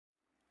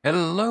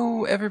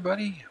Hello,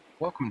 everybody.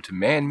 Welcome to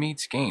Man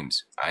Meets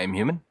Games. I'm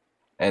Human,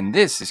 and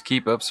this is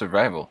KeepUp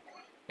Survival.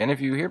 And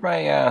if you hear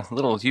my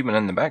little human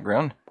in the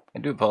background, I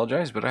do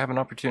apologize, but I have an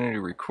opportunity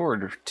to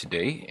record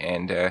today,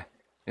 and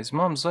his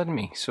mom's letting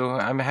me, so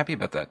I'm happy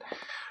about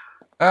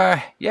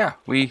that. Yeah,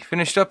 we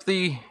finished up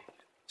the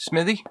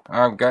smithy.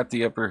 I've got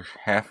the upper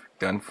half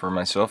done for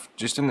myself,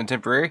 just in the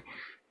temporary.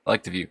 I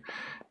like the view.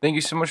 Thank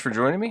you so much for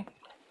joining me,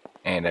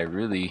 and I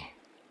really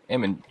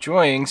am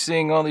enjoying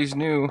seeing all these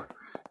new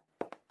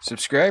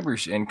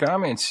subscribers and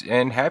comments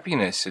and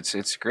happiness.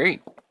 It's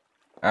great.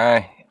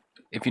 Uh,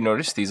 if you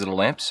notice, these little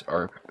lamps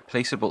are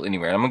placeable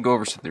anywhere. I'm gonna go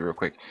over something real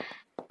quick.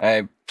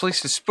 I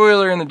placed a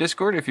spoiler in the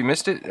Discord if you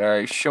missed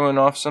it, showing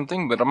off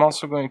something, but I'm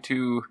also going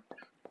to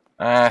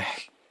uh,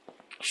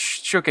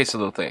 showcase a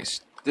little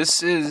things.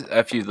 This is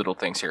a few little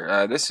things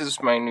here. This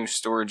is my new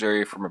storage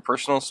area for my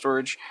personal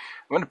storage.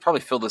 I'm going to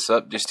probably fill this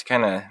up just to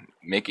kind of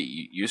make it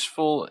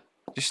useful,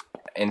 just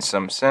in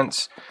some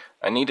sense.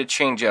 I need to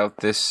change out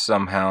this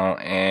somehow,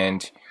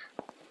 and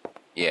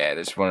yeah,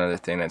 there's one other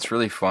thing that's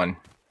really fun.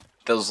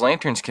 Those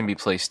lanterns can be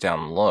placed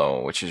down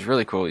low, which is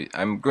really cool.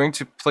 I'm going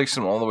to place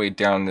them all the way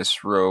down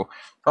this row.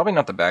 Probably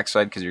not the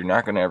backside, because you're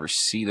not going to ever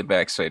see the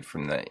backside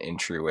from the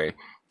entryway.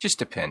 Just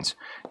depends.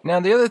 Now,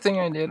 the other thing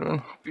I did,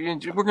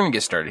 we're going to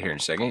get started here in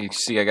a second. You can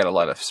see I got a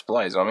lot of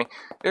supplies on me.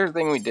 The other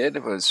thing we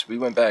did was we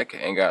went back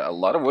and got a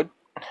lot of wood.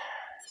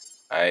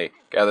 I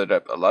gathered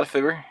up a lot of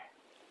fiber.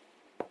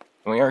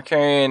 And we are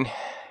carrying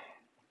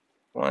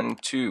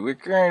we're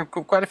carrying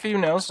quite a few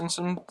nails and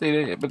some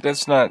data, but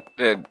that's not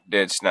the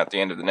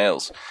end of the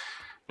nails.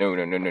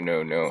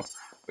 No.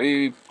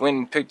 We went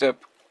and picked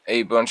up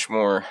a bunch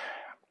more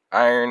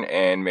iron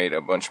and made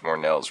a bunch more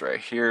nails right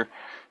here.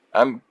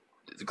 I'm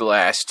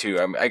glass too.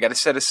 I got to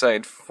set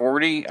aside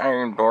 40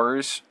 iron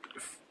bars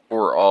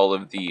for all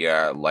of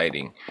the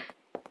lighting.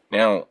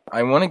 Now,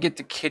 I want to get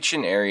the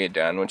kitchen area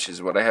done, which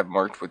is what I have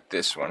marked with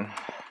this one.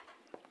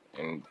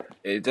 And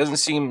it doesn't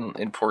seem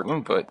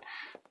important, but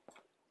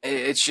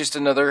it's just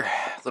another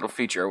little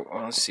feature.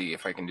 Let's see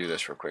if I can do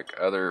this real quick.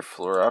 Other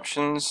floor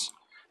options.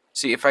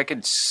 See, if I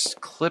could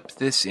clip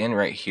this in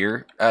right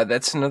here.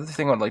 That's another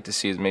thing I'd like to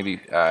see is maybe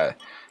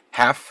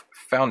half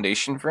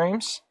foundation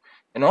frames.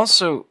 And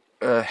also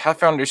half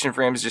foundation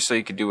frames just so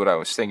you could do what I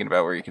was thinking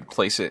about, where you could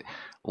place it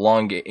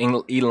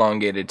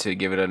elongated to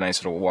give it a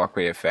nice little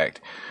walkway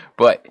effect.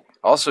 But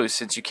also,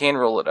 since you can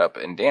roll it up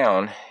and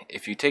down,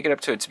 if you take it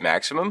up to its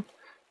maximum,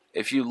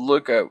 if you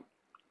look at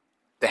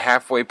the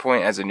halfway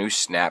point as a new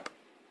snap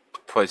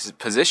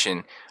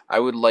position, I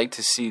would like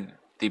to see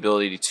the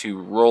ability to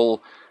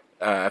roll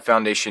a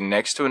foundation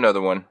next to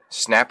another one,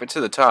 snap it to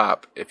the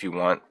top if you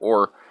want,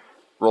 or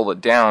roll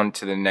it down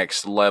to the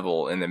next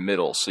level in the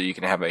middle so you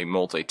can have a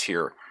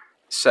multi-tier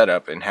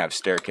setup and have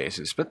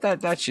staircases. But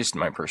that's just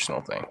my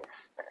personal thing.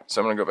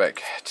 So I'm going to go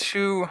back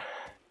 2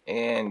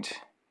 and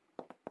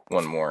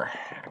 1 more.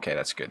 Okay,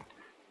 that's good.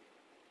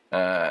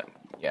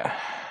 Yeah.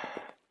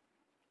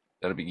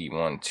 That'll be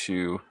 1,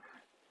 2.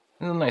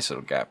 There's a nice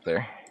little gap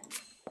there.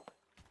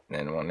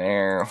 And then 1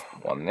 there,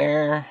 1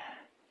 there.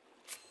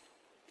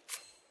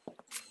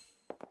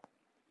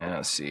 And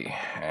let's see,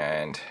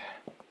 and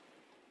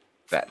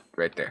that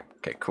right there.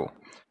 Okay, cool.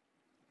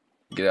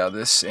 Get out of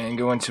this and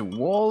go into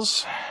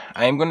walls.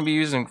 I am going to be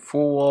using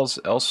full walls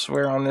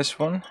elsewhere on this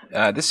one.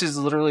 This is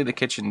literally the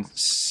kitchen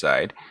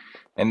side.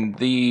 And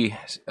the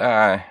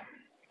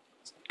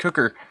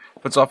cooker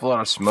puts off a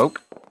lot of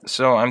smoke.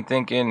 So I'm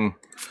thinking,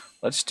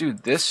 let's do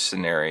this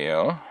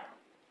scenario.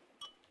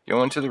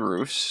 Go into the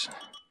roofs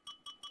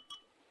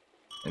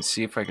and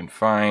see if I can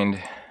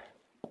find.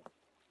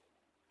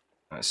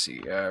 Let's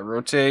see.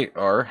 Rotate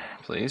R,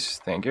 please.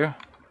 Thank you.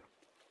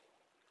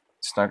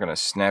 It's not gonna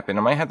snap in.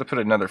 I might have to put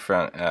another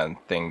front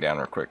thing down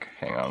real quick.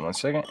 Hang on 1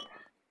 second.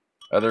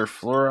 Other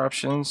floor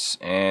options,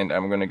 and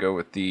I'm gonna go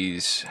with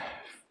these.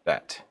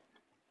 That.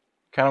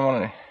 Kind of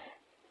want to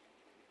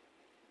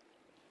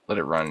let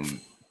it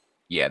run.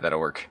 Yeah, that'll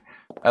work.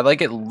 I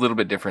like it a little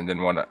bit different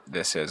than what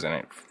this is, and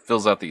it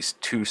fills out these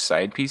 2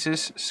 side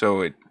pieces,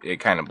 so it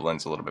kind of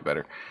blends a little bit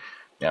better.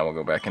 Now we'll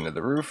go back into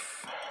the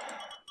roof.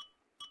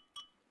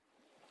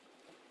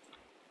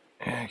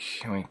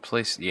 Can we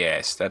place?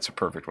 Yes, that's a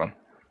perfect one.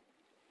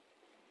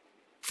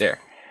 There.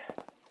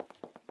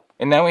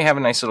 And now we have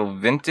a nice little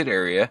vented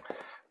area,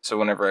 so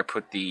whenever I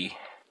put the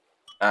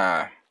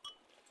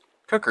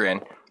cooker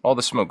in, all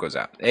the smoke goes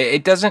out.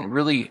 It doesn't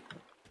really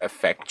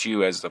affect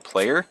you as the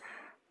player,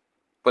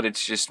 but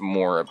it's just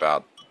more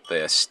about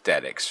the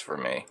aesthetics for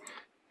me.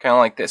 Kind of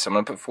like this. I'm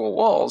going to put full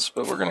walls,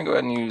 but we're going to go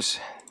ahead and use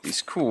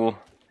these cool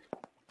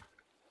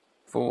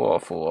full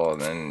wall,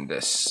 and then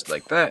this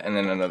like that, and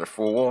then another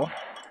full wall.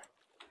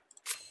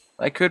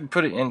 I could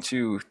put it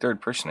into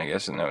third person, I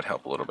guess, and that would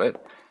help a little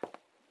bit.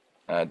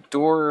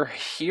 Door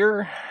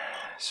here.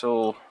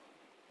 So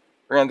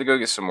we're going to have to go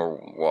get some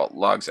more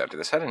logs after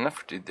this. I had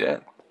enough to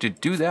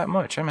do that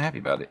much. I'm happy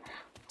about it.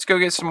 Let's go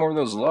get some more of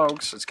those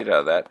logs. Let's get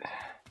out of that.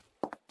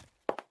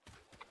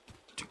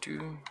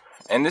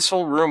 And this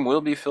whole room will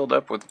be filled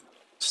up with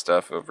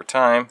stuff over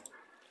time.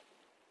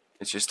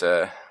 It's just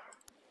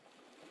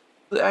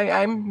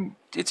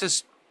It's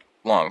a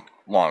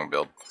long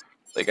build.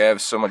 Like, I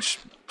have so much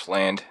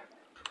planned.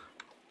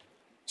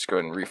 Let's go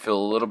ahead and refill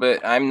a little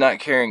bit. I'm not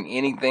carrying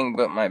anything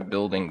but my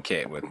building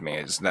kit with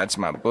me. That's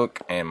my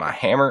book and my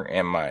hammer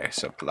and my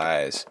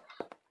supplies.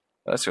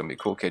 That's going to be a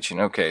cool kitchen.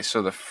 Okay,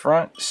 so the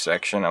front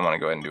section, I'm going to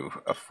go ahead and do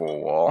a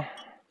full wall.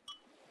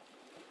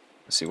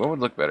 Let's see, what would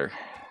look better?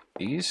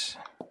 These?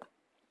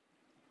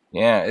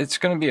 Yeah, it's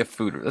going to be a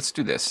food. Let's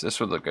do this. This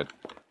would look good.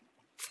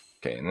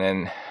 Okay, and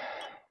then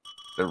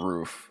the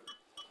roof.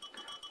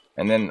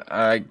 And then,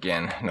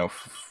 again, no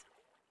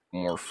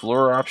more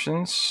floor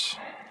options.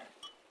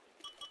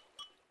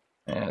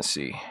 And let's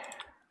see.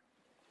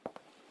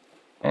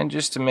 And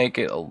just to make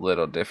it a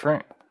little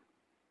different,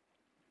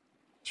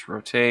 let's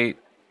rotate.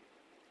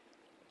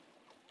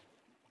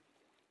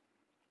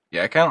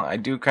 Yeah, I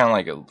do kind of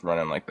like it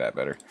running like that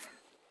better.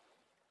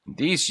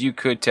 These you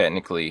could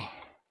technically,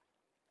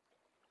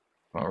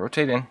 well,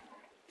 rotate in.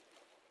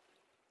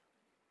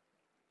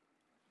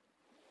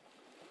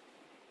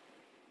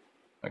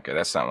 Okay,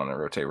 that's not one to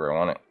rotate where I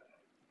want it.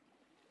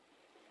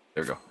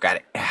 There we go. Got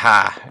it.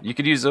 Ha! You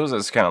could use those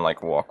as kind of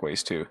like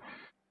walkways too.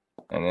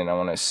 And then I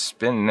want to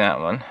spin that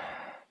one.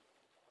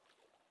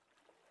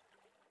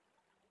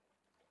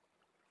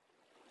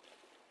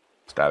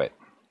 Stop it.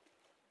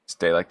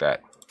 Stay like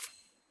that.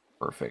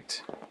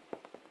 Perfect.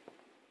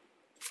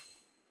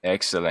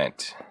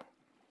 Excellent.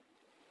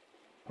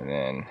 And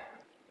then,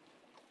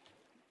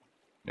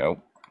 nope.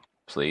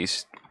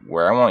 Please,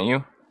 where I want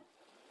you.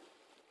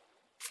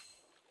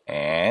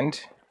 And,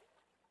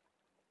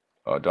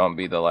 oh, don't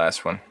be the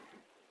last one.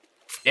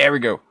 There we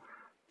go.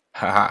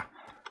 Haha.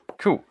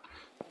 Cool.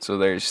 So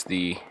there's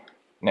the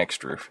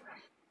next roof.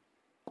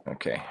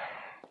 Okay.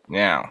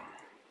 Now,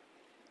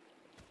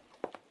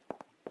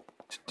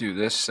 to do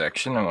this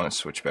section, I want to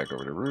switch back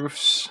over to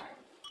roofs.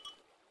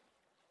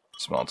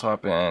 Small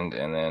top end,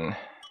 and then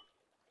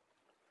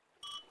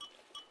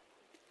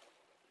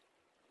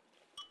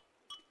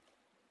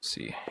let's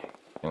see.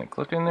 Can I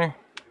clip in there?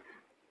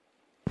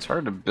 It's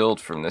hard to build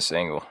from this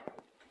angle.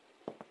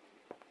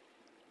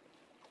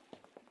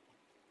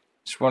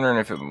 Just wondering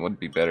if it would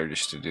be better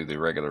just to do the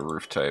regular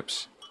roof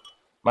types.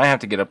 Might have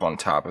to get up on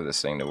top of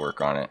this thing to work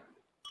on it.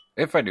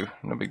 If I do,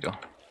 no big deal.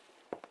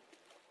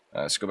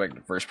 Let's go back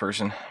to first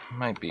person.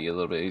 Might be a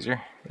little bit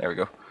easier. There we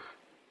go.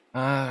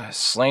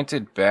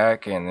 Slanted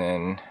back and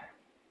then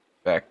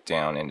back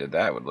down into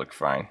that would look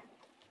fine.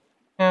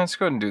 Yeah, let's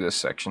go ahead and do this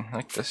section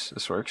like this.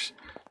 This works.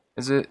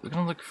 Is it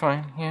gonna look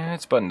fine? Yeah,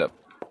 it's buttoned up.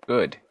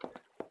 Good.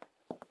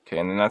 Okay,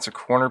 and then that's a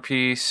corner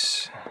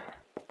piece.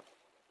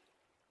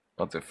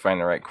 I'll have to find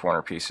the right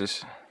corner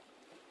pieces.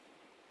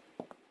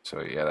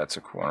 So yeah, that's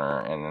a corner,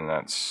 and then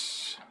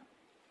that's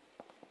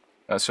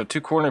so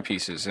 2 corner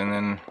pieces, and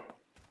then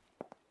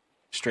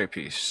straight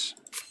piece.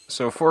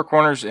 So 4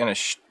 corners and a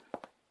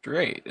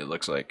straight, it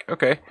looks like.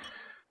 Okay.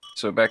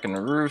 So back in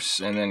the roofs,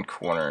 and then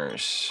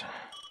corners.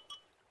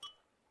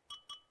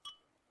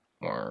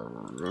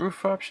 More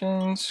roof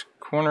options.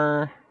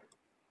 Corner.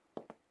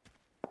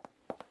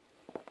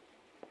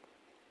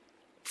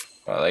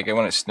 I like it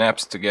when it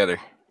snaps together.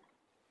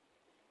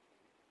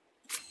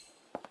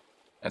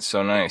 That's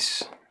so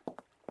nice.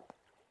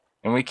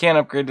 And we can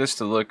upgrade this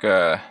to look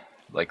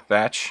like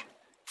thatch.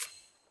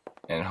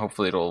 And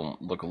hopefully it'll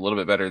look a little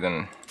bit better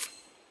than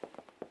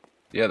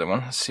the other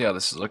one. Let's see how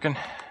this is looking.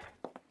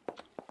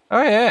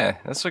 Oh yeah,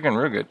 that's looking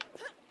real good.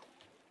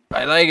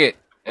 I like it.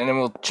 And then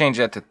we'll change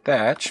that to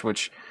thatch,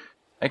 which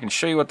I can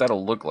show you what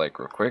that'll look like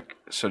real quick.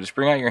 So just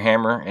bring out your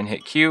hammer and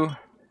hit Q,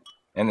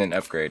 and then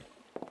upgrade.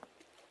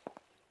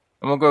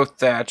 And we'll go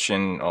thatch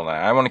and all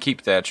that. I want to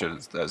keep thatch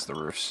as the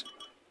roofs.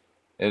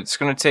 It's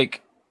going to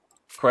take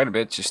quite a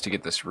bit just to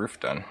get this roof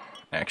done,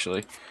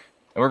 actually.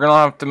 And we're going to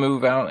have to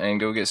move out and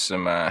go get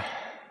some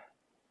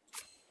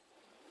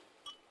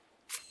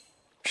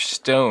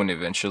stone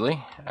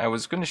eventually. I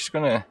was just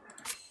gonna,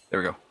 there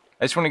we go.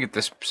 I just want to get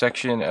this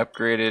section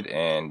upgraded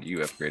and you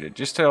upgraded,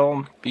 just to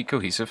all be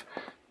cohesive.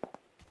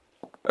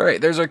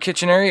 Alright, there's our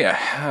kitchen area.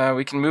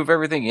 We can move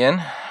everything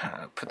in.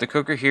 Put the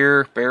cooker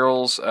here,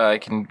 barrels. I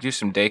can do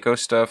some deco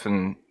stuff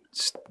and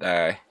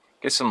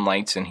get some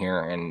lights in here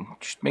and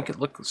just make it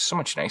look so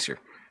much nicer.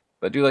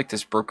 But I do like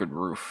this broken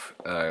roof.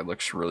 It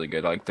looks really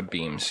good. I like the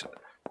beams.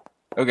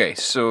 Okay,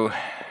 so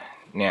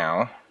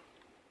now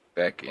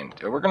back in.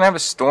 We're gonna have a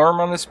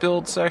storm on this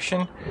build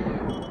section.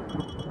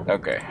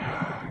 Okay.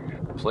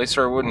 Place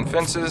our wooden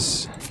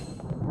fences.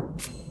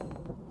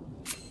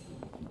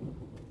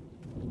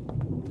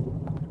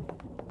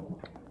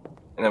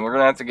 And then we're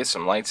gonna have to get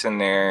some lights in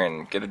there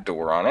and get a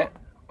door on it.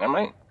 I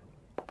might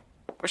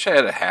wish I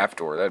had a half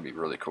door. That'd be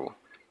really cool.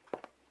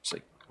 It's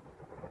like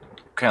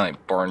kind of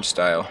like barn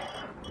style.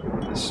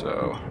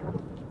 So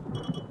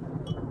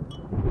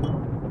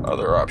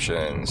other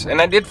options.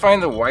 And I did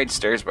find the wide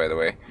stairs, by the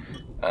way.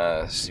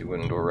 Let's see,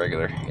 wooden door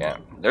regular. Yeah,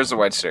 there's the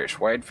wide stairs.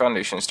 Wide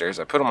foundation stairs.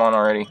 I put them on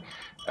already.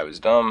 I was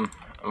dumb.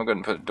 I'm gonna go ahead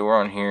and put a door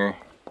on here.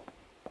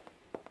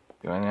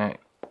 Doing that.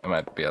 I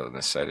might be out on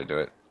this side to do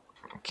it.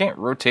 I can't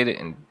rotate it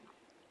in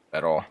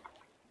at all.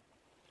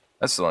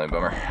 That's the only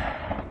bummer.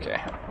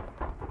 Okay.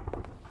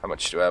 How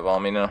much do I have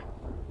on me now?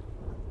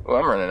 Oh,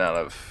 I'm running out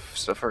of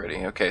stuff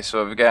already. Okay,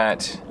 so I've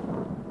got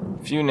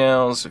a few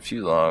nails, a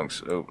few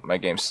logs. Oh, my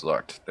game's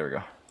locked. There we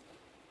go.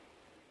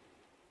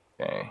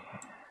 Okay.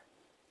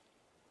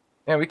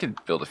 Yeah, we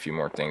could build a few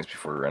more things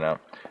before we run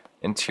out.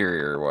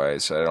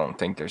 Interior-wise, I don't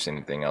think there's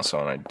anything else I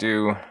want to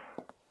do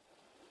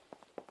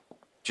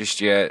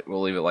just yet.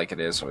 We'll leave it like it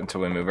is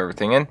until we move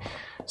everything in.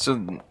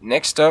 So,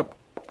 next up,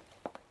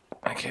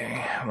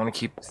 okay, I want to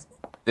keep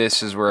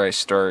this is where I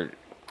start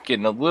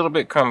getting a little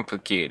bit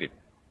complicated.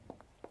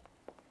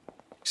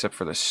 Except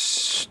for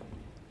this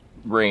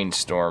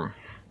rainstorm.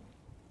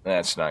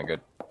 That's not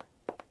good.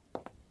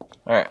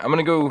 Alright, I'm going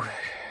to go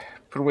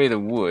put away the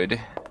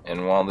wood.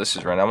 And while this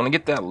is running, I'm going to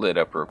get that lit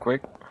up real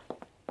quick.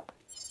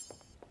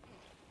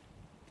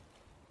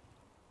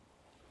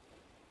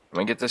 I'm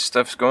going to get this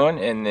stuff going.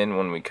 And then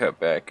when we cut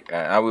back,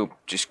 I will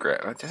just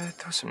grab... Did I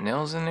throw some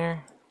nails in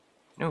there?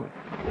 No.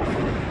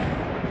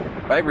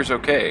 Fiber's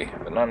okay,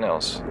 but not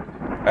nails.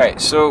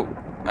 Alright, so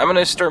I'm going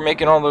to start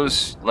making all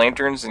those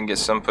lanterns and get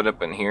some put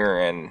up in here.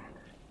 And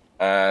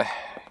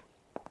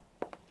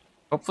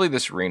hopefully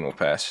this rain will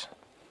pass.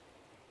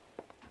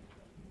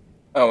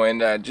 Oh,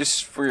 and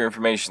just for your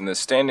information, the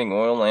standing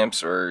oil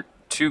lamps are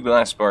 2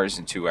 glass bars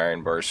and 2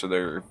 iron bars, so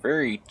they're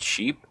very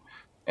cheap,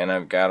 and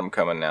I've got them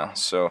coming now.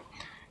 So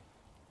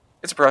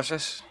it's a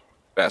process,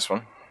 fast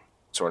one,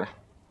 sorta.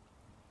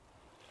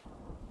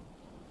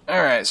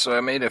 All right, so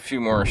I made a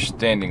few more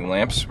standing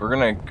lamps. We're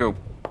gonna go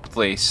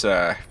place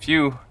a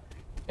few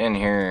in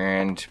here,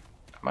 and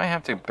I might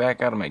have to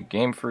back out of my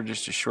game for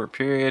just a short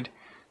period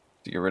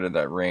to get rid of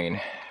that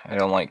rain. I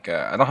don't like,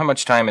 I don't have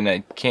much time, and I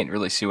can't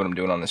really see what I'm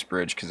doing on this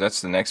bridge, because that's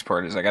the next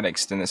part, is I gotta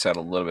extend this out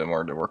a little bit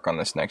more to work on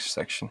this next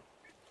section.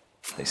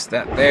 Place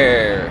that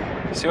there.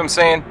 See what I'm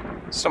saying?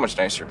 So much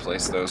nicer to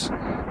place those.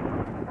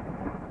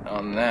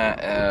 On that,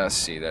 let's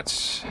see,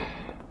 that's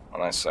on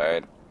that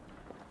side.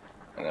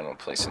 And then we'll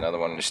place another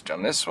one just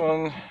on this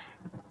one.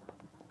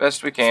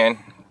 Best we can.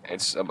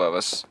 It's above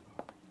us.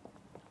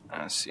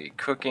 Let's see,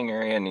 cooking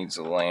area needs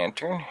a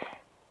lantern.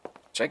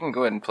 Which I can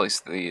go ahead and place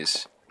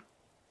these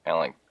kind of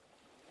like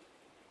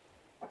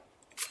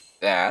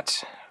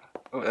that.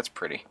 Oh, that's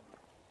pretty.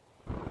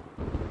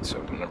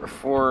 So number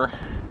 4.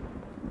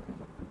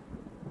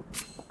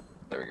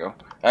 There we go.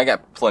 I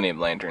got plenty of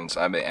lanterns.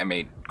 I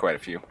made quite a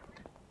few.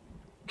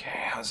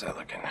 Okay, how's that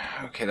looking?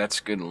 Okay, that's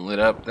good lit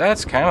up.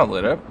 That's kind of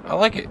lit up. I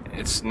like it.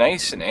 It's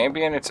nice and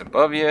ambient. It's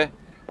above you.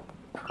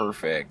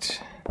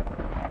 Perfect.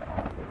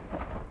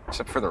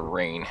 Except for the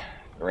rain.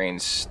 The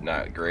rain's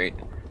not great.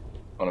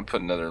 I want to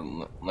put another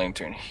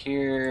lantern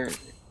here.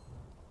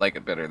 Like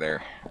it better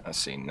there. Let's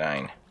see,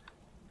 9.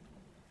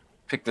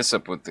 Pick this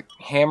up with the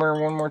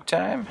hammer one more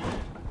time.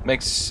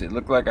 Makes it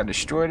look like I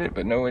destroyed it,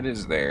 but no, it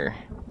is there.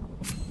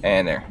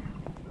 And there.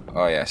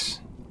 Oh, yes.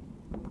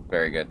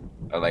 Very good.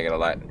 I like it a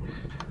lot.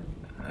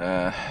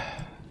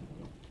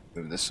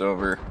 Move this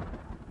over.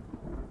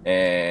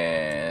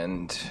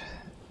 And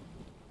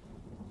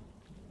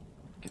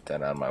get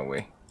that out of my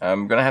way.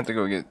 I'm going to have to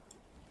go get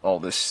all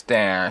this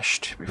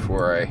stashed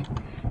before I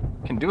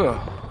can do a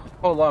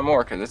whole lot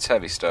more, because it's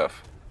heavy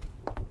stuff.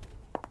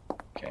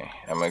 Okay,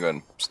 I'm going to go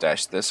and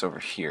stash this over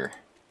here.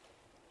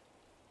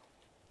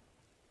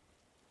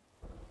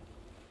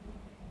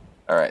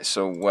 Alright,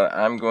 so what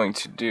I'm going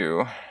to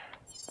do...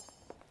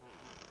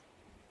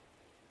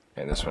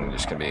 Okay, this one is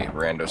just going to be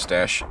rando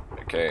stash.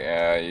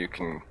 Okay, you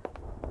can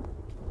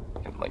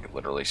like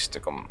literally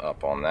stick them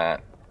up on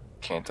that,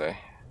 can't I?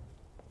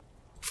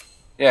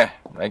 Yeah,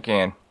 I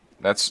can.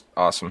 That's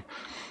awesome.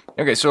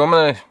 Okay, so I'm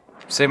going to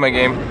save my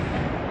game,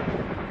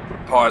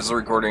 pause the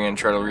recording, and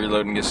try to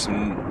reload and get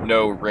some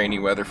no rainy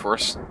weather for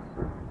us.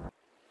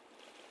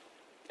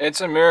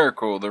 It's a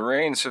miracle. The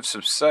rains have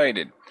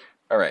subsided.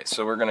 Alright,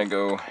 so we're going to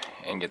go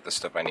and get the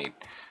stuff I need.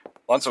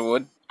 Lots of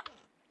wood.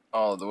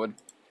 All of the wood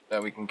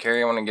that we can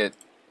carry. I want to get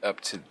up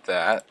to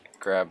that.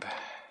 Grab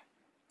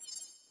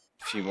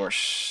a few more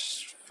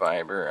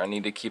fiber. I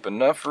need to keep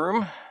enough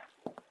room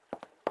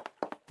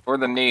for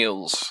the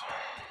nails.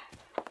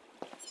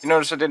 You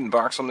notice I didn't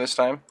box them this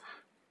time?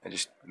 I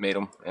just made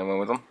them and went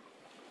with them.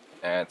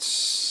 Let's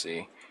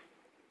see.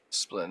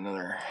 Split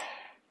another.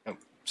 Oh,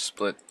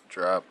 split,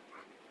 drop.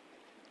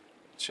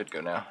 Should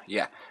go now.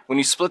 Yeah. When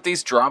you split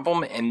these, drop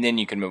them, and then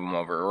you can move them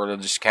over, or it'll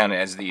just count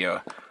as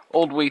the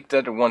old weight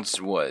that it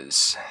once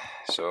was.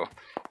 So,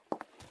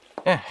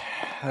 yeah,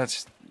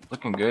 that's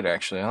looking good,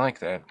 actually. I like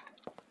that.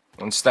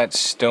 Once that's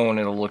stone,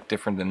 it'll look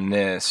different than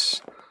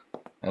this.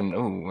 And,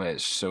 oh,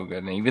 that's so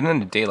good. And even in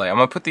the daylight, I'm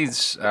going to put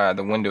these,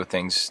 the window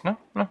things. No.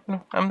 I'm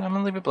going to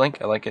leave it blank.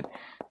 I like it.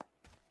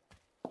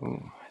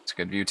 Ooh, it's a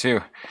good view,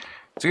 too.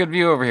 It's a good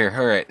view over here.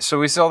 Alright, so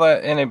we saw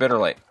that in a better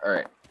light.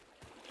 Alright.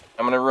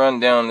 I'm going to run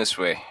down this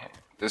way.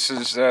 This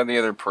is the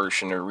other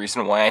portion, or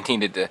reason why I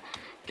needed to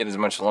get as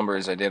much lumber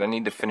as I did. I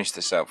need to finish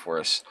this out for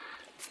us.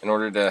 In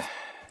order to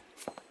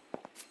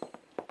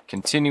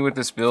continue with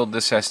this build,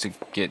 this has to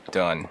get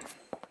done.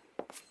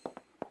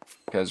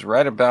 Because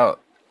right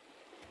about,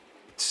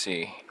 let's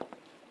see,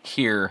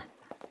 here,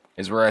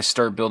 is where I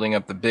start building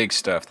up the big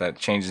stuff that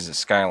changes the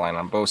skyline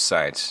on both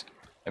sides.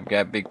 I've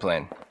got a big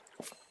plan.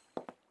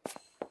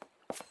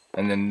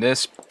 And then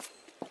this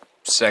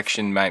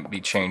section might be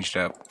changed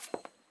up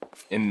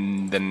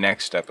in the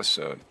next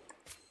episode.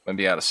 Might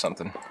be out of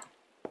something.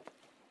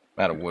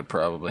 I'm out of wood,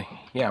 probably.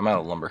 Yeah, I'm out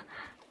of lumber.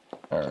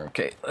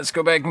 Okay, let's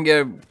go back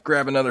and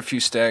grab another few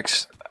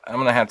stacks. I'm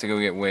gonna have to go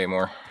get way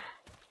more,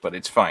 but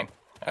it's fine.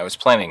 I was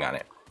planning on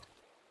it.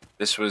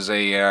 This was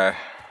a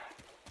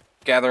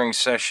gathering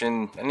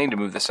session. I need to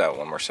move this out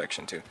one more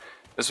section too.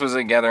 This was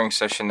a gathering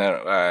session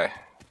that I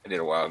did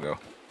a while ago,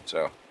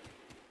 so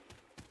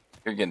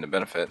you're getting the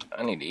benefit.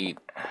 I need to eat.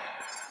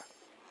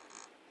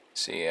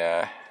 Let's see,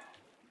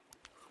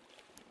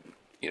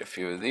 eat a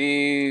few of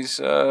these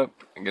up.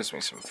 It gives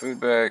me some food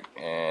back.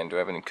 And do I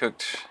have any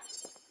cooked?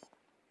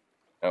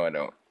 No, I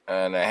don't.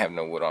 And I have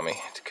no wood on me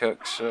to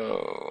cook,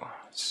 so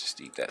let's just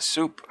eat that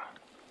soup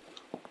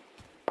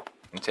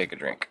and take a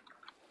drink.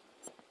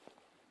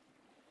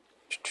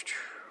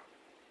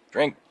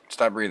 Drink.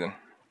 Stop breathing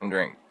and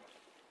drink.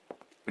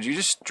 Would you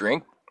just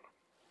drink?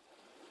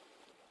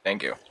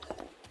 Thank you.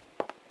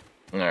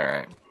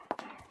 Alright.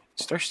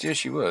 As thirsty as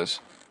she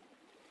was.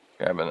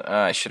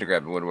 I should have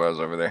grabbed the wood while I was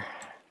over there.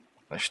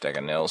 Another stack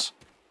of nails.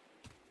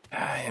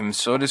 I am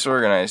so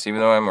disorganized, even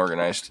though I'm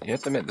organized. You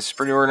have to admit, this is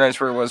pretty organized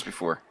where it was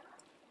before.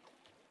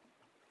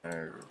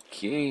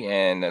 Okay,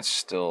 and that's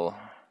still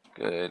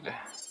good.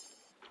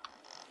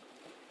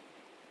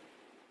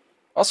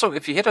 Also,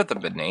 if you hit up the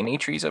banana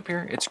trees up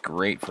here, it's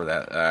great for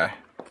that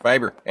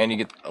fiber, and you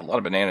get a lot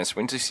of bananas.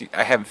 Once you see,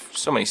 I have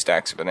so many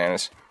stacks of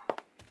bananas.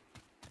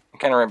 It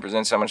kind of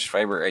represents how much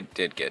fiber I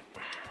did get.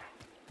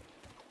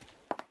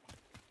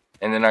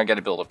 And then I got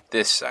to build up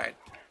this side,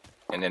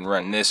 and then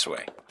run this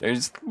way.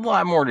 There's a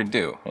lot more to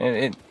do.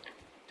 And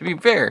to be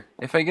fair,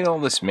 if I get all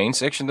this main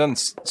section done,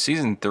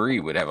 Season 3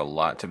 would have a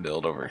lot to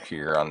build over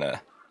here on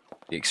the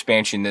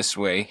expansion this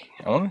way.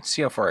 I want to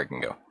see how far I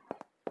can go.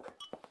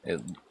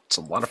 It's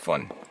a lot of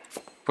fun.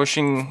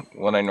 Pushing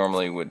what I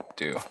normally would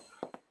do.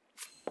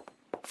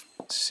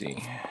 Let's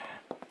see.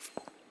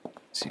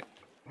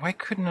 Why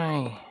couldn't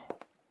I...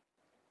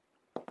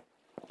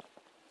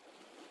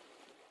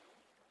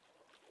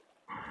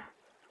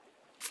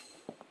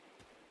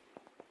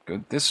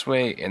 go this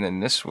way, and then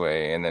this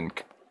way, and then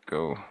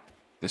go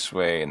this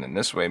way, and then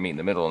this way, meet in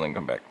the middle, and then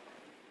come back.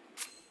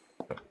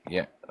 But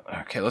yeah.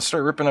 Okay, let's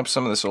start ripping up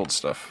some of this old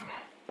stuff.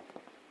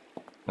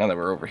 Now that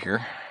we're over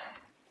here.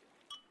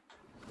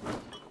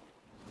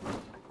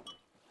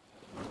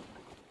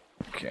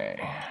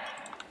 Okay.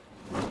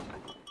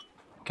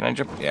 Can I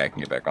jump? Yeah, I can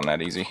get back on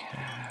that easy.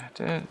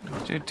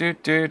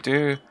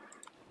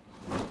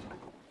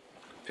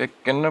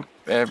 Picking up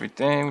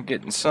everything,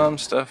 getting some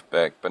stuff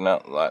back, but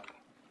not a lot.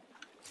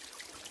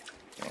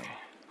 Okay.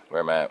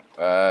 Where am I at?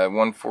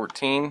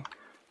 114.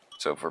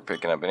 So if we're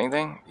picking up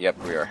anything, yep,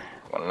 we are.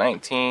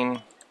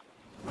 119.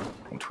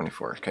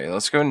 124. Okay,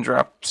 let's go and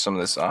drop some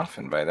of this off,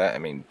 and by that I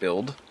mean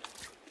build.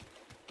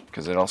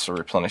 Because it also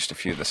replenished a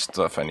few of the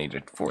stuff I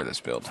needed for this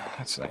build.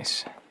 That's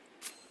nice.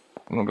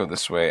 I'm gonna go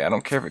this way. I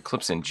don't care if it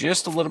clips in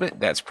just a little bit.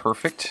 That's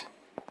perfect.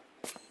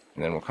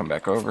 And then we'll come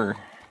back over.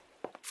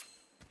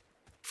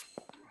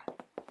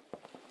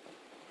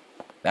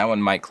 That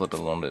one might clip a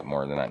little bit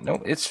more than that.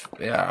 Nope,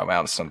 yeah, I'm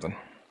out of something.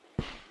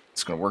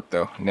 It's gonna work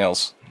though.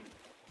 Nails.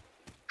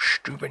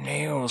 Stupid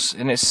nails.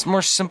 And it's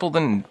more simple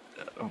than...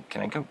 Oh,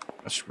 can I go?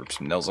 Let's rip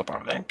some nails up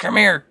over there. Come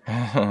here!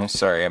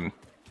 Sorry, I'm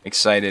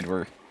excited.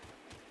 We're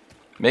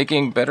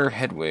making better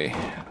headway.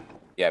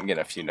 Yeah, I'm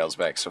getting a few nails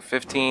back. So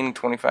 15,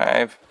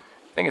 25.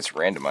 I think it's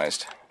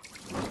randomized.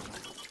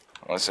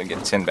 Unless I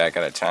get 10 back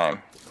at a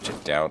time, which I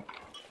doubt.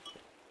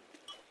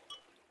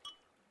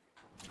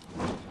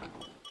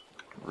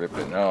 Rip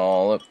it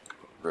all up.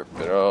 Rip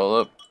it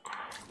all up.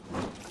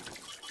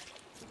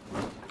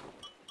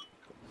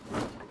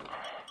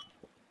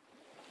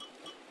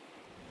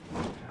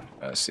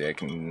 See, I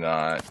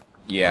cannot...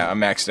 Yeah, I'm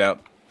maxed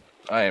out.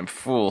 I am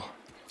full.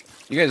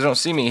 You guys don't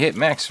see me hit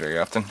max very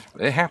often.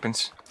 But it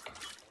happens.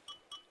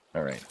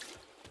 Alright.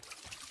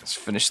 Let's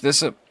finish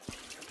this up.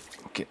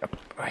 Get up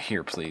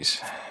here, please.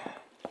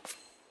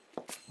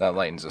 That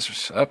lightens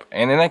us up.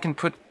 And then I can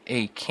put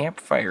a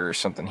campfire or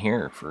something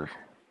here for...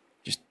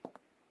 just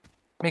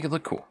make it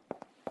look cool.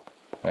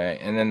 Alright,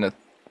 and then the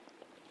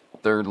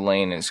third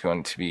lane is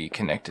going to be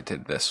connected to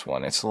this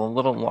one. It's a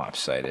little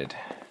lopsided.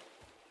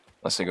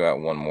 Unless I go out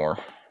one more.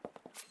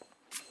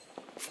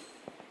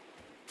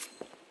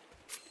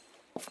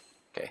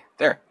 Okay,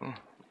 there.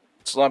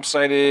 It's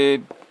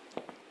lopsided.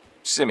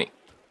 Simi.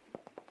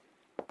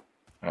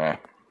 Alright.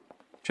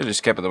 Should have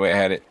just kept it the way I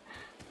had it.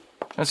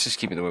 Let's just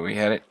keep it the way we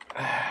had it.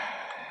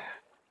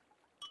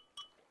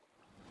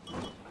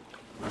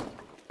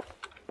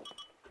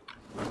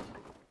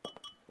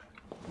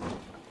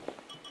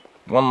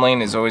 One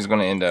lane is always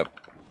going to end up.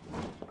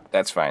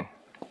 That's fine.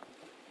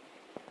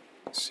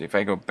 See, if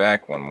I go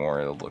back one more,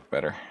 it'll look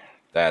better.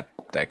 That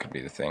could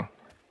be the thing.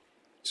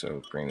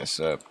 So bring this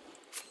up.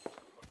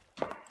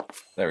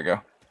 There we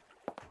go.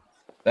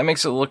 That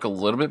makes it look a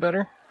little bit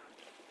better.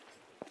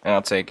 And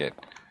I'll take it.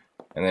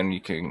 And then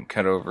you can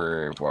cut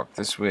over, walk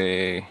this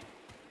way.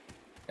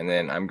 And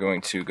then I'm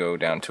going to go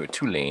down to a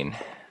 2-lane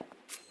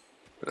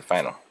for the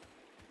final.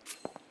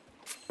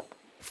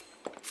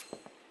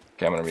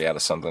 Okay, I'm going to be out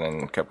of something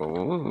in a couple.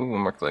 Ooh,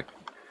 one more click.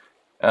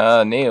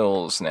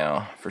 Nails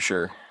now, for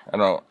sure. I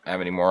don't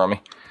have any more on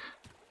me.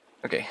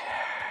 Okay,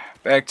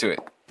 back to it.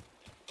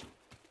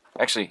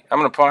 Actually, I'm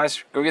going to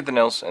pause, go get the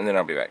nails, and then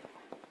I'll be back.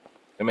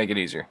 To make it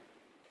easier.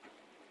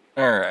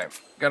 Alright,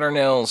 got our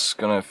nails.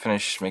 Gonna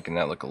finish making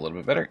that look a little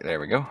bit better. There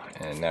we go.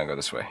 And now go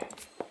this way.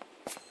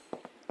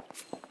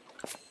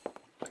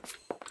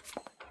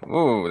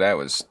 Whoa, that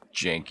was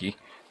janky.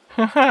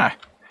 Haha!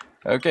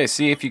 Okay,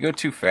 see, if you go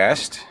too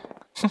fast,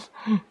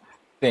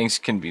 things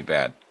can be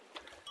bad.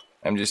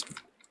 I'm just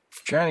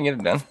trying to get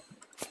it done,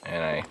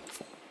 and I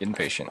get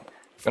impatient.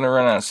 Gonna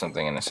run out of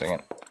something in a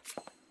second,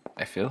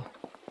 I feel.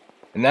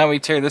 And now we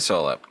tear this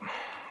all up,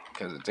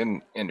 because it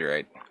didn't end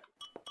right.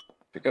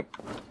 Pick up.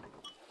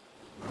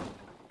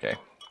 Okay,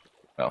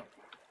 well.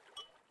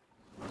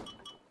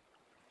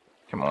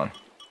 Come on.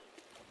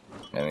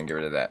 And then get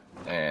rid of that.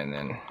 And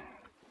then...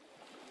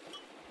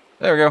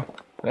 there we go.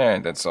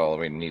 Alright, that's all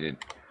we needed.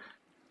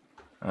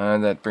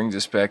 That brings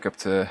us back up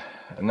to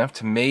enough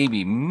to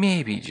maybe,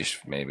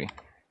 just maybe,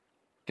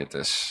 get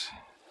this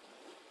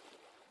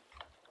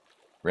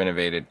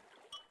renovated.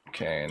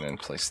 Okay, and then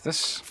place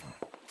this.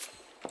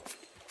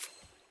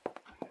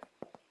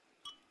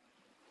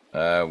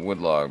 Wood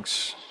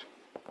logs.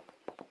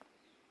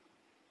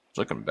 It's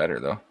looking better,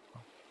 though.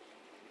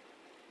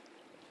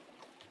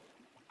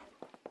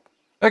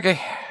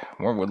 Okay,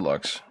 more wood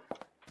logs.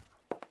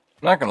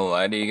 Not gonna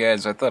lie to you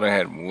guys, I thought I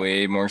had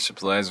way more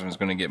supplies and was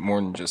gonna get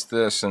more than just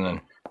this and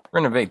then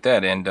renovate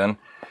that end done.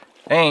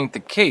 Ain't the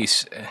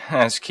case,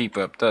 as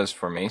KeepUp does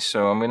for me,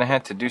 so I'm gonna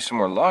have to do some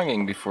more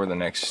logging before the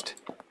next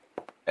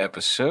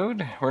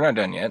episode. We're not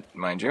done yet,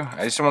 mind you.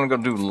 I just want to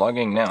go do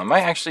logging now. I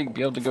might actually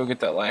be able to go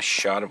get that last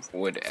shot of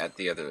wood at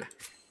the other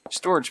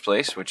storage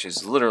place, which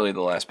is literally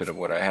the last bit of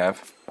wood I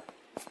have.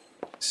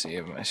 Let's see,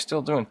 am I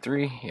still doing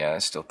 3? Yeah,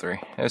 it's still 3.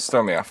 It's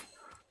throwing me off.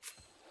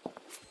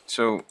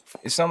 So,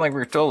 it's not like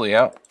we're totally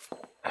out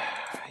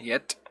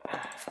yet.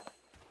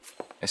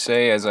 I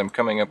say as I'm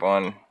coming up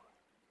on...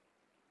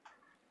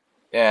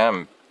 yeah,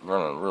 I'm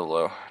running real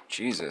low.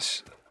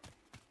 Jesus.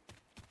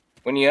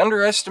 When you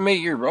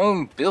underestimate your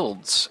own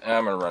builds...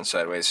 I'm gonna run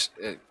sideways.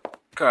 It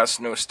costs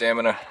no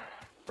stamina.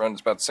 Runs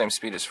about the same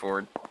speed as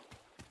forward.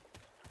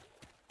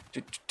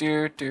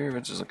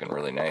 Which is looking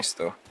really nice,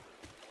 though.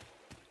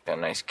 Got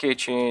a nice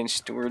kitchen,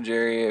 storage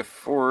area,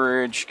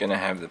 forage. Gonna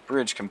have the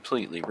bridge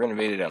completely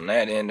renovated on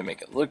that end to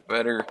make it look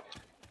better.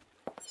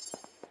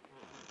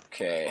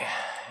 Okay,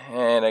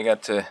 and I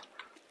got to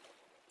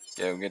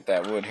go get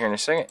that wood here in a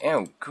second.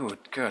 Oh, good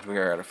God, we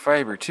are out of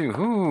fiber too.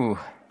 Ooh.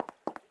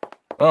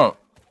 Well,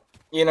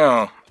 you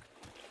know,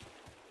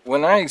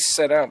 when I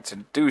set out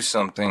to do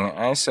something,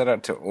 I set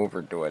out to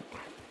overdo it.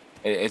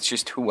 It's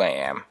just who I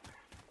am.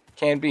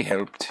 Can't be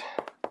helped.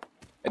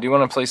 I do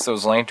want to place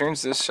those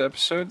lanterns this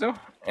episode, though.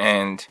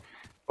 And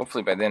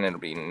hopefully by then it'll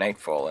be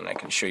nightfall and I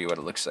can show you what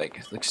it looks like.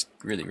 It looks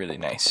really, really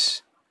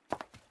nice.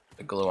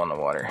 The glow on the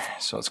water.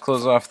 So let's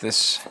close off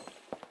this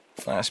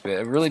last bit.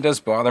 It really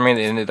does bother me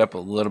that it ended up a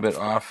little bit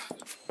off.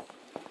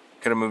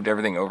 Could have moved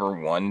everything over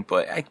 1,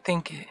 but I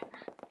think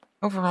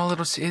overall it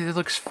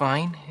looks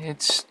fine.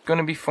 It's going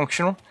to be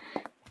functional.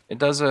 It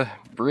does a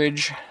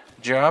bridge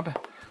job.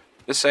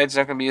 This side's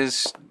not going to be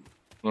as,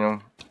 you know,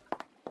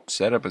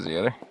 set up as the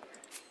other.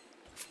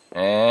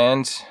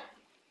 And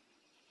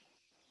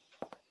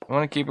I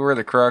want to keep it where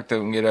the croc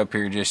doesn't get up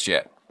here just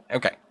yet.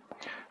 Okay,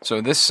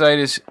 so this side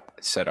is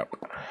set up.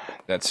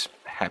 That's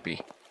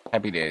happy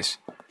days.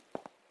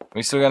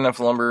 We still got enough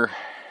lumber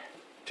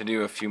to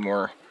do a few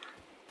more,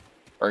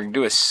 or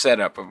do a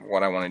setup of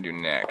what I want to do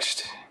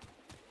next.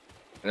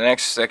 The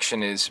next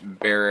section is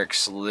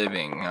barracks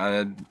living.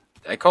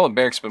 I call it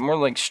barracks, but more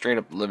like straight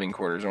up living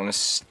quarters. I want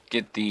to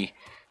get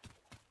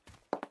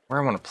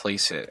where I want to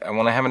place it. I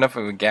want to have enough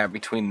of a gap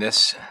between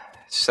this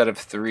set of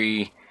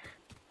 3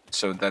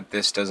 so that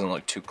this doesn't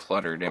look too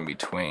cluttered in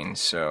between.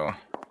 So,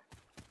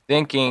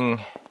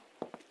 thinking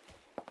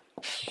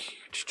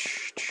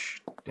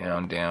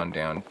down, down,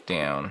 down,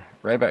 down.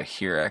 Right about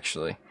here,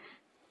 actually.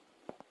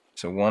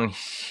 So one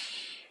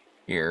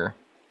here.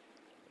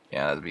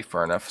 Yeah, that'd be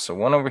far enough. So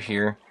one over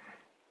here.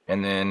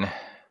 And then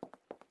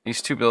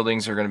these 2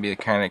 buildings are going to be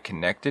kind of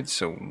connected.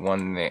 So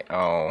one,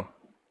 oh,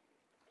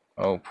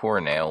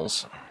 poor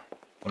nails.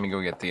 Let me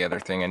go get the other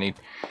thing I need.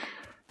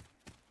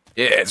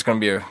 Yeah, it's going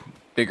to be a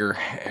bigger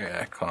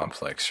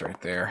complex right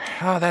there.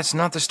 Oh, that's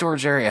not the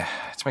storage area.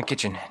 It's my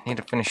kitchen. Need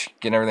to finish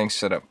getting everything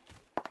set up.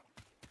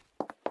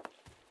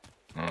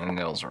 And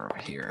nails are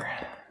over here.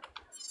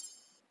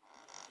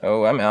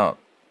 Oh, I'm out.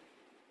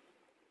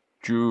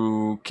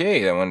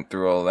 Okay, I went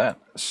through all that.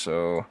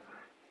 So,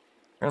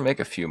 I'm going to make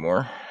a few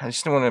more. I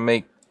just don't want to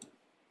make...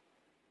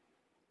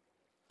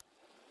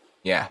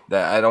 yeah,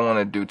 I don't want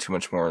to do too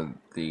much more of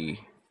the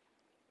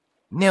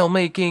nail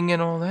making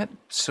and all that.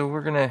 So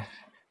we're going to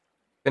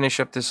finish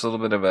up this little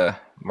bit of a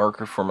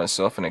marker for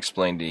myself and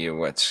explain to you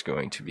what's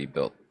going to be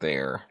built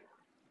there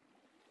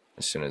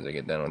as soon as I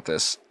get done with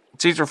this.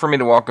 It's easier for me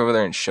to walk over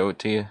there and show it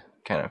to you,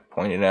 kind of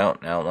point it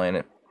out and outline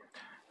it.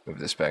 Move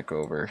this back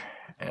over,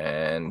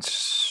 and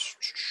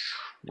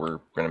we're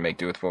going to make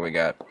do with what we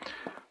got.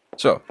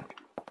 So,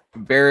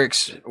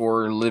 barracks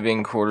or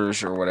living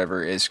quarters or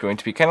whatever is going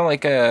to be kind of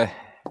like a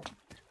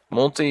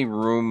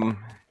multi-room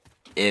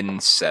inn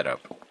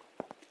setup.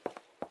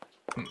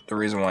 The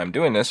reason why I'm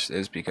doing this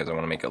is because I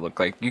want to make it look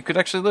like you could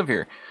actually live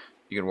here.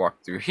 You could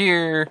walk through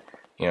here,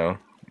 you know,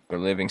 there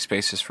are living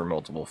spaces for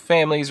multiple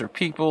families or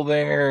people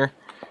there,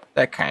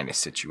 that kind of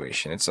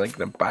situation. It's like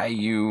the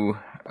Bayou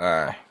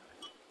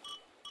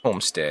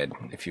homestead,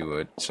 if you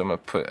would. So I'm going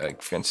to put a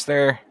fence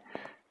there.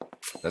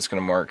 That's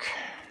going to mark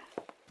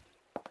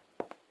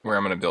where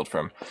I'm going to build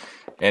from.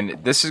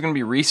 And this is going to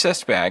be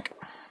recessed back.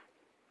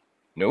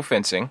 No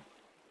fencing.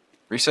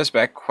 Recessed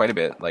back quite a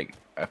bit, like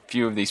a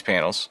few of these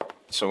panels.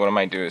 So what I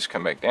might do is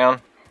come back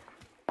down.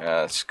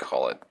 Let's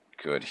call it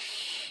good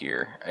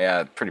here.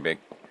 Yeah, pretty big.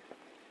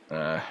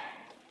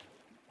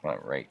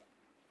 Right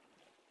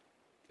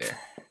there.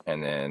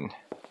 And then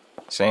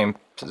same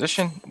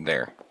position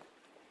there.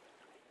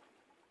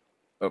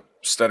 Oh,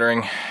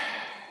 stuttering.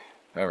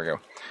 There we go.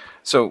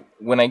 So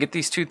when I get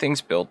these two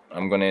things built,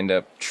 I'm going to end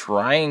up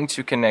trying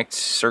to connect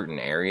certain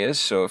areas.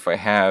 So if I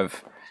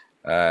have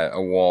a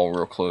wall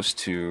real close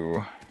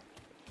to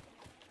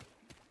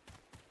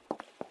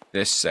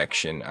this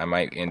section, I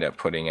might end up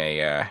putting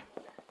a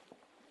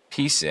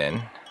piece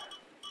in.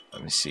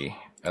 Let me see.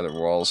 Other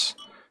walls.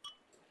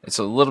 It's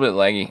a little bit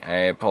laggy.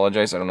 I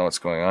apologize. I don't know what's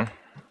going on.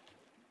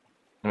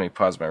 Let me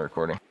pause my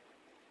recording.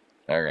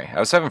 Okay. I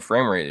was having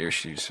frame rate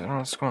issues. I don't know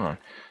what's going on.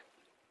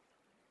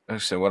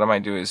 So what I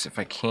might do is, if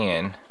I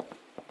can,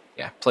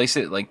 yeah, place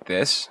it like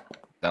this,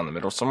 down the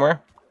middle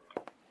somewhere,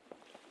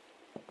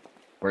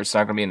 where it's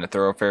not going to be in the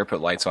thoroughfare,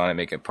 put lights on it,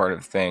 make it part of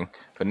the thing.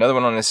 Put another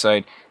one on this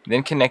side,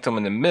 then connect them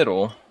in the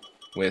middle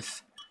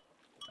with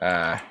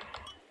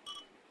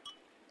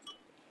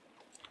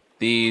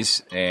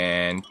these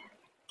and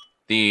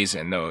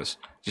those,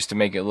 just to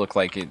make it look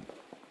like it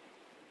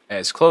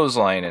as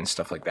clothesline and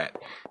stuff like that.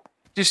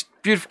 Just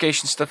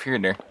beautification stuff here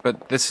and there,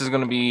 but this is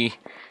going to be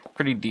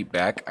pretty deep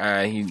back.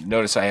 You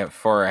notice I have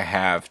far I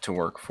have to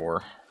work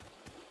for,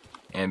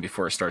 and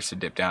before it starts to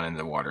dip down into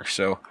the water.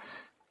 So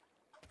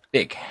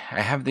big.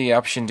 I have the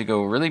option to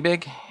go really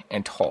big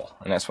and tall,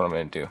 and that's what I'm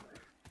going to do.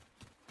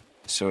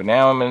 So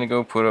now I'm going to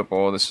go put up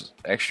all this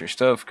extra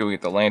stuff, go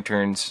get the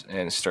lanterns,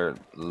 and start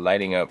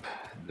lighting up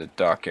the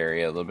dock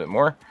area a little bit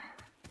more.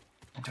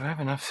 Do I have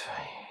enough?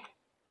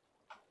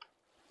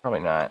 Probably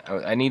not.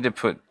 I need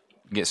to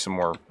get some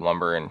more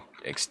lumber and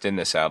extend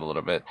this out a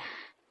little bit.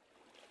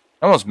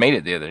 I almost made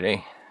it the other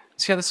day.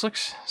 See how this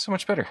looks? So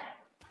much better.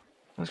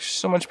 It looks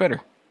so much better.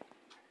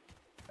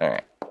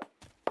 Alright.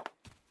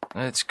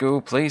 Let's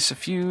go place a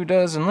few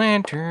dozen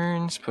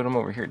lanterns. Put them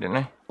over here, didn't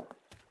I?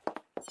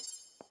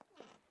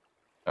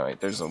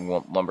 Alright, there's the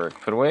lumber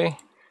put away.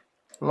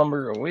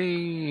 Lumber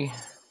away.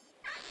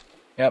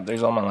 Yep,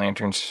 there's all my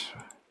lanterns.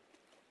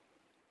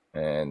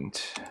 And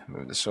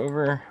move this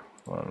over.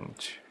 1,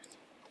 2.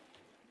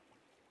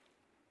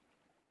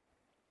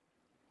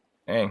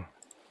 Dang.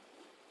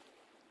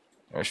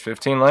 There's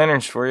 15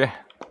 lanterns for you.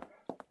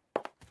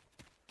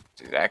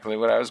 That's exactly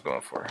what I was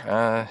going for.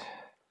 Got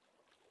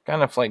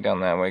a flight down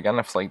that way. Got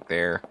a flight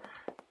there.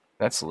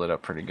 That's lit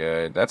up pretty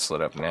good. That's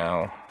lit up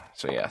now.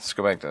 So yeah, let's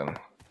go back down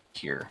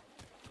here.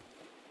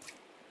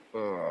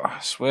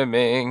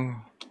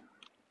 Swimming.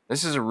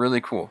 This is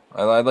really cool.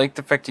 I like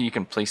the fact that you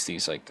can place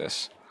these like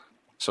this.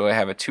 So I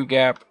have a 2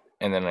 gap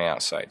and then the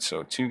outside.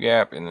 So 2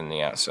 gap and then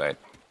the outside.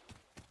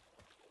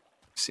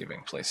 Let's see if I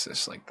can place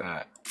this like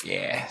that.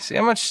 Yeah. See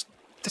how much?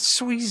 That's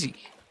so easy.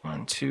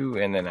 1, 2,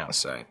 and then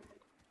outside.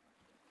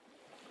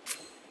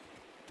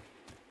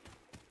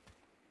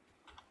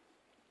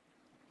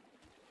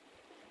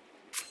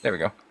 There we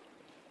go.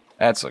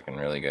 That's looking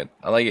really good.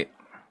 I like it.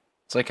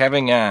 It's like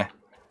having let's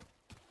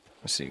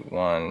see,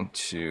 1,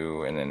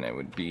 2, and then it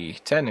would be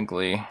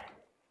technically.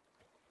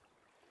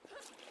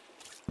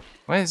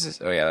 What is this?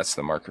 Oh yeah, that's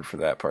the marker for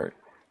that part.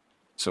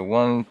 So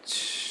 1,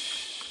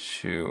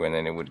 2, and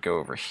then it would go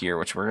over here,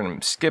 which we're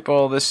gonna skip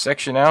all this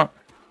section out.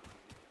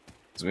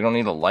 Because we don't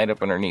need a light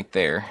up underneath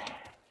there.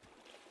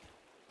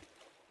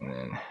 And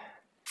then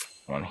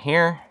 1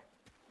 here.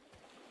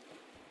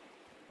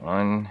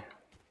 1.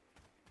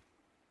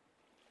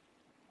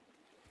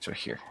 So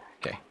here.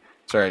 Okay.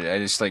 Sorry, I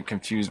just like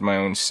confused my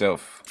own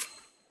self.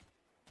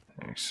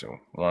 So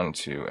 1,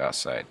 2,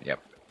 outside.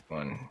 Yep.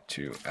 1,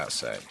 2,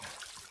 outside.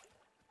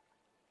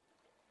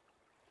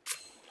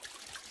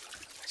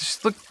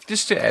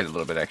 Just to add a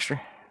little bit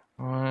extra.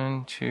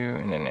 1, 2,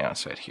 and then the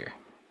outside here.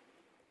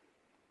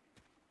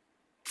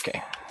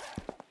 Okay,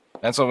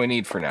 that's all we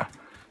need for now.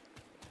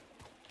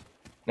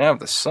 Now if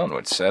the sun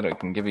would set, I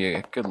can give you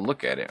a good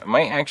look at it. I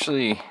might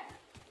actually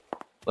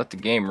let the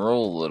game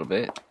roll a little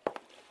bit.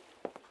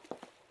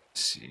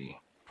 Let's see.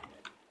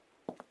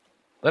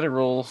 Let it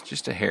roll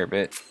just a hair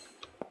bit.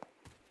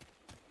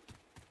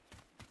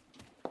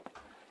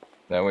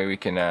 That way we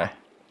can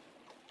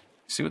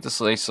see what this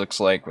place looks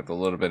like with a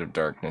little bit of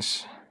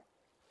darkness.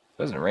 If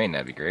it doesn't rain,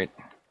 that'd be great.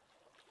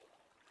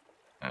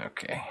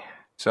 Okay.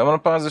 So I'm going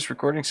to pause this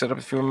recording, set up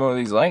a few more of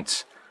these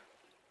lights.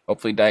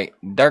 Hopefully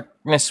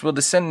darkness will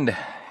descend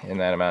in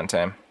that amount of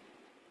time.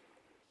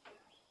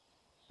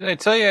 Did I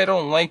tell you I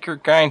don't like your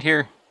kind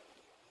here?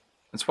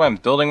 That's why I'm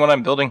building what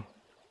I'm building.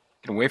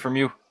 Get away from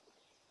you.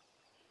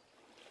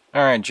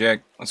 Alright,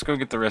 Jack. Let's go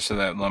get the rest of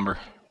that lumber.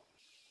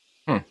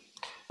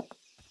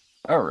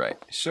 Alright,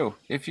 so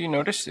if you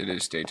notice, it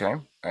is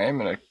daytime. I am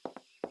in a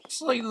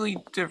slightly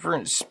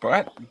different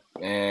spot,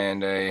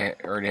 and I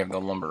already have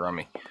the lumber on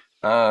me.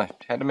 Had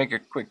to make a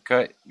quick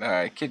cut.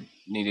 Kid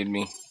needed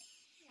me.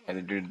 Had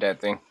to do that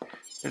thing.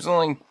 There's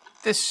only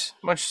this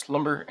much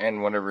lumber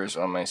and whatever is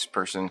on my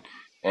person.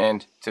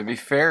 And to be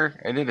fair,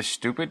 I did a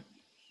stupid.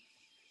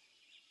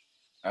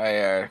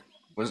 I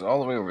was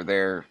all the way over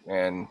there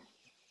and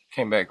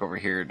came back over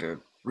here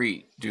to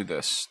redo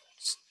this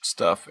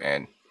stuff,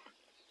 and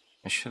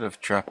I should have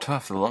dropped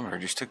off the lumber.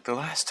 Just took the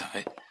last of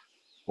it.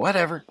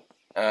 Whatever.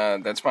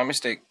 That's my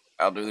mistake.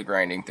 I'll do the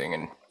grinding thing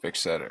and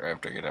fix that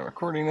after I get done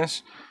recording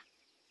this.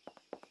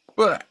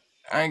 But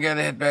I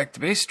gotta head back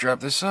to base, drop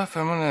this off.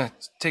 I'm gonna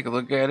take a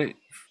look at it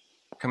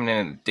coming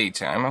in at the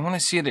daytime. I want to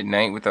see it at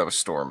night without a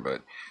storm,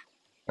 but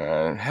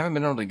haven't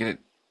been able to get it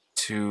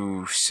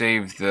to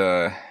save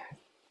the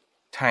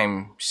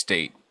time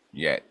state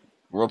yet.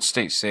 World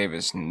state save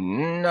is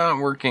not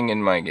working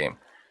in my game,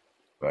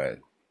 but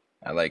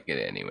I like it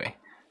anyway.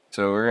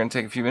 So we're gonna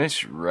take a few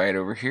minutes right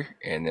over here,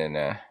 and then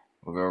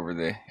we'll go over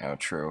the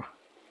outro.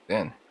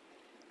 Then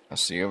I'll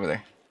see you over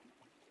there.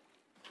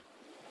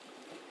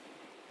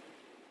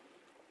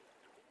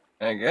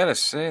 I gotta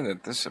say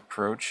that this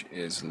approach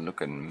is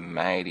looking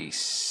mighty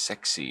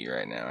sexy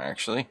right now,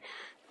 actually.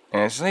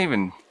 And it's not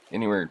even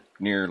anywhere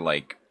near,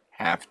 like,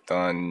 half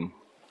done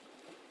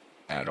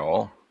at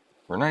all.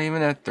 We're not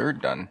even at third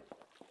done.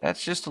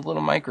 That's just a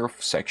little micro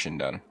section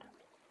done.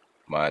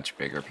 Much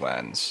bigger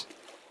plans.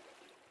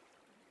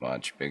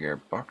 Much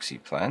bigger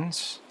boxy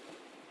plans.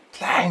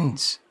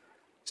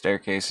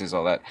 Staircases,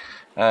 all that.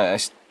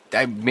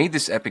 I made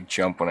this epic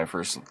jump when I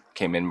first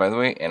came in, by the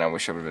way, and I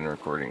wish I would have been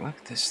recording. Look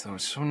at this, though.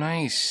 It's so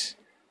nice.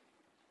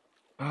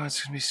 Oh,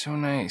 it's gonna be so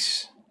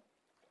nice.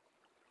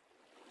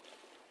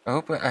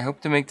 I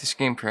hope to make this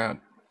game proud.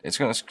 It's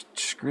gonna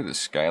screw the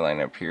skyline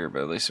up here,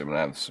 but at least I'm gonna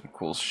have some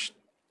cool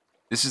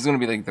this is gonna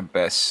be like the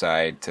best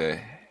side to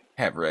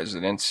have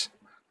residents,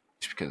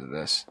 just because of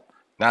this.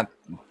 Not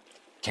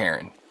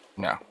Karen.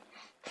 No.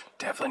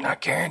 Definitely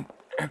not Karen.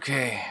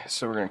 Okay,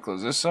 so we're gonna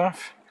close this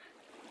off,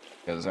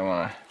 because I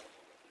wanna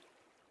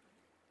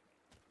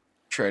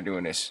try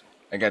doing this.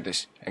 I got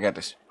this. I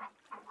got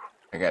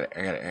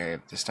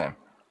it this time.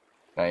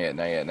 Not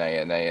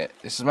yet.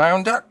 This is my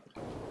own duck.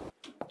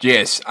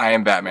 Yes, I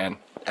am Batman.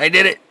 I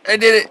did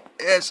it.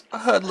 Yes,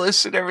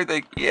 HUDless and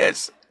everything.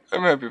 Yes,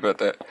 I'm happy about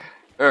that.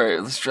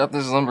 Alright, let's drop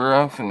this lumber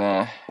off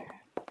and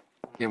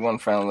get one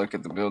final look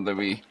at the build that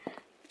we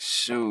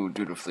so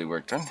dutifully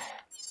worked on.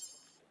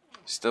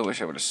 Still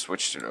wish I would have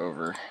switched it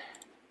over.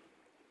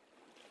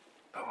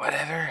 But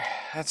whatever.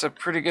 That's a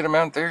pretty good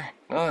amount there.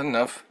 Not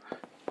enough.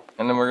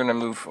 And then we're going to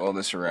move all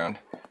this around.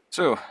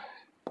 So,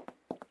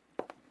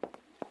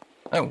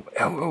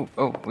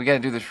 oh, we got to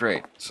do this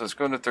right. So let's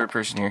go to third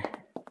person here.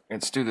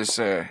 Let's do this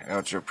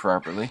outro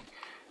properly.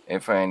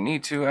 If I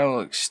need to, I will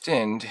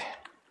extend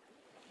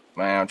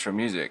my outro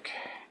music.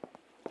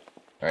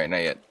 Alright, not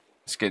yet.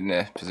 Let's get in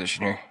a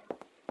position here.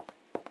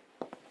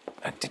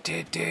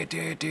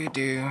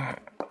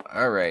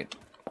 Alright.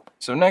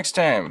 So next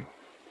time,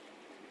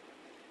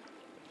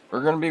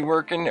 we're going to be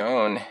working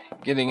on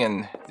getting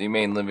in the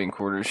main living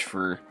quarters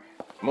for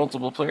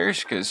multiple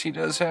players, because he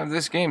does have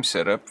this game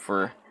set up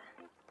for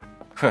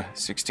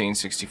 16,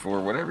 64,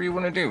 whatever you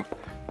want to do.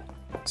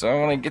 So I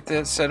want to get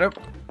that set up,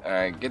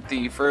 get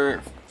the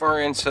far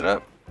end set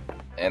up,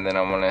 and then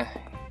I want to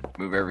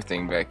move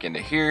everything back into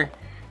here,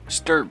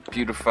 start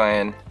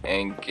beautifying,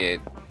 and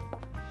get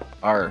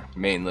our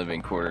main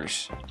living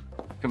quarters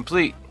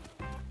complete.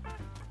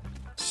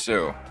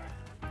 So,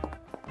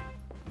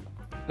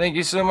 thank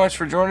you so much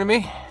for joining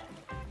me,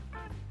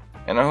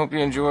 and I hope you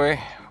enjoy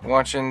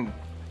watching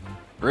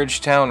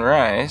Bridgetown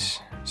rise,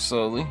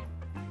 slowly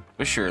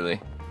but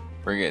surely.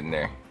 We're getting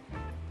there.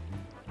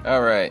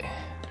 Alright.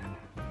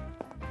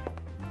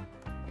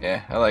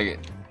 Yeah, I like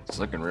it. It's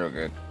looking real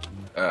good.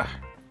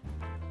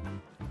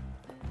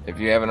 If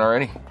you haven't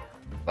already,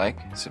 like,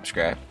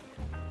 subscribe.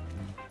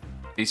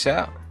 Peace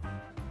out,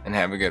 and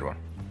have a good one.